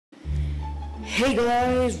Hey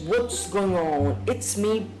guys, what's going on? It's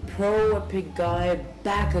me, Pro Epic Guy,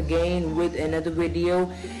 back again with another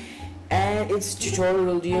video, and it's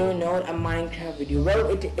tutorial video, not a Minecraft video. Well,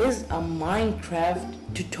 it is a Minecraft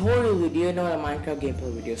tutorial video, not a Minecraft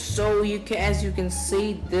gameplay video. So as you can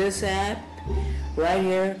see, this app right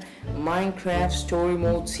here, Minecraft Story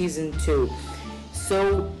Mode Season 2.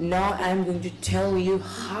 So now I'm going to tell you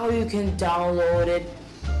how you can download it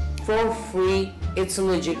for free. It's a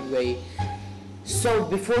legit way. So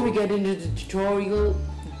before we get into the tutorial,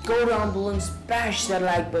 go down below and smash that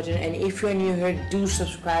like button, and if you're new here, do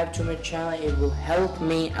subscribe to my channel. It will help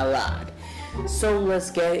me a lot. So let's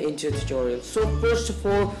get into the tutorial. So first of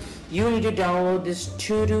all, you need to download this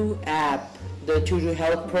Todo app, the Todo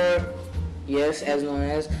helper, yes, as known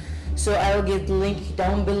as. So I'll give the link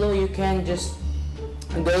down below. You can just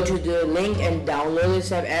go to the link and download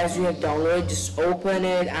this app. As you have downloaded, just open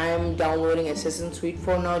it. I'm downloading Assassin's Creed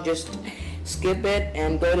for now. Just skip it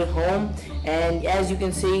and go to home, and as you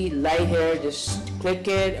can see right here, just click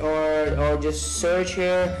it or just search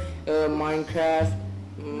here Minecraft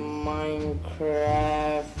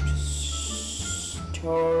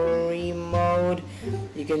Story Mode.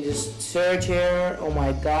 You can just search here. Oh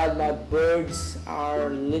my god, my birds are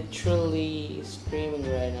literally screaming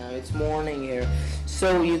right now. It's morning here.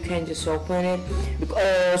 So you can just open it.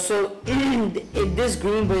 So in this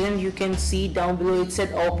green button you can see down below, it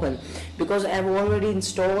said open. Because I've already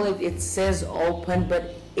installed it, it says open,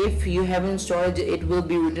 but if you haven't installed it, it will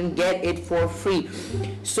be written get it for free.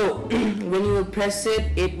 So when you will press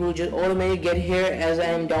it, it will just automatically get here. As I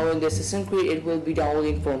am downloading the Assassin's Creed, it will be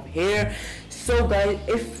downloading from here. So guys,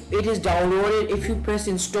 if it is downloaded, if you press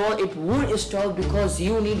install, it will install, because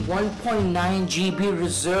you need 1.9 GB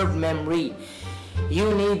reserved memory.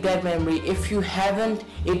 You need that memory. If you haven't,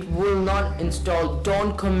 it will not install.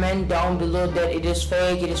 Don't comment down below that it is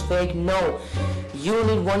fake, no, you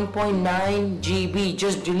need 1.9 GB.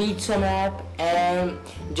 Just delete some app and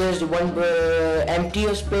just empty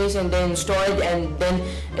your space and then install it, and then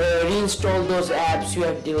reinstall those apps you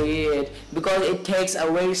have deleted, because it takes a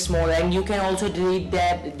very small. And you can also delete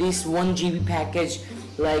this 1 GB package.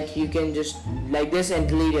 Like you can just like this and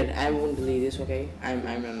delete it. I won't delete this, okay? I'm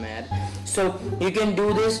mad. So you can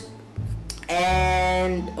do this,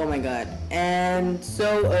 and oh my god. And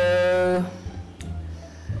so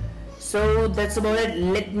that's about it.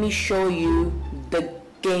 Let me show you the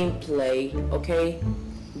gameplay, okay?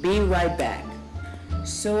 Be right back.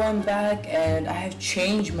 So I'm back, and I have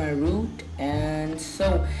changed my route, and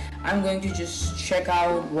so I'm going to just check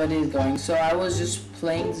out what is going. So I was just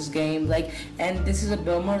playing this game, and this is a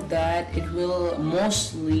bummer that it will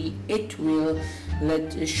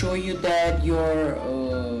show you that your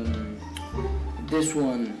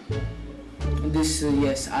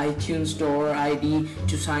yes, iTunes Store ID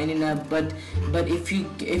to sign in up, but if you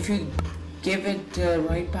give it the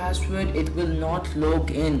right password, it will not log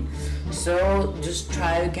in. So just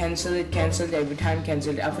try to cancel it every time.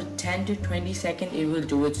 Cancel it after 10 to 20 seconds, it will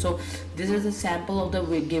do it. So this is a sample of the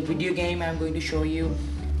video game I'm going to show you.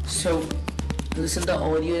 So listen, the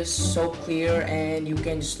audio is so clear, and you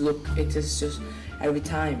can just look, it is just every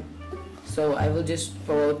time. So I will just,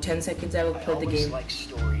 for 10 seconds, I will play the game. I like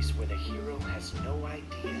stories where the hero has no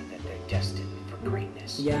idea that they're destined for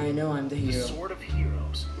greatness. Yeah, I know I'm the hero. The sort of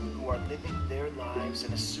heroes who are living their lives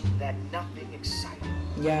and assume that nothing exciting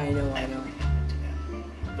I know. happen to them.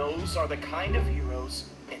 Those are the kind of heroes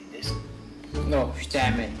in this. No,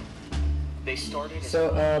 damn it. They started.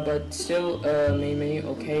 So but still,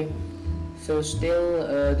 okay. So still,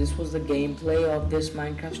 this was the gameplay of this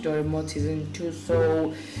Minecraft Story Mode Season 2.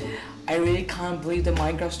 So I really can't believe the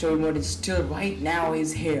Minecraft Story Mode is still right now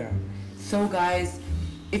is here. So guys,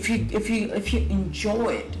 if you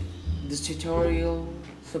enjoyed this tutorial,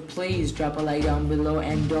 so please drop a like down below,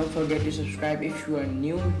 and don't forget to subscribe if you are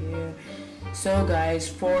new here. So guys,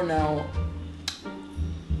 for now,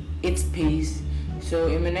 it's peace. So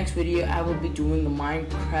in my next video, I will be doing a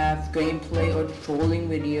Minecraft gameplay or trolling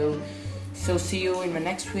video. So see you in my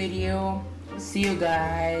next video. See you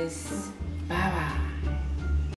guys. Bye bye.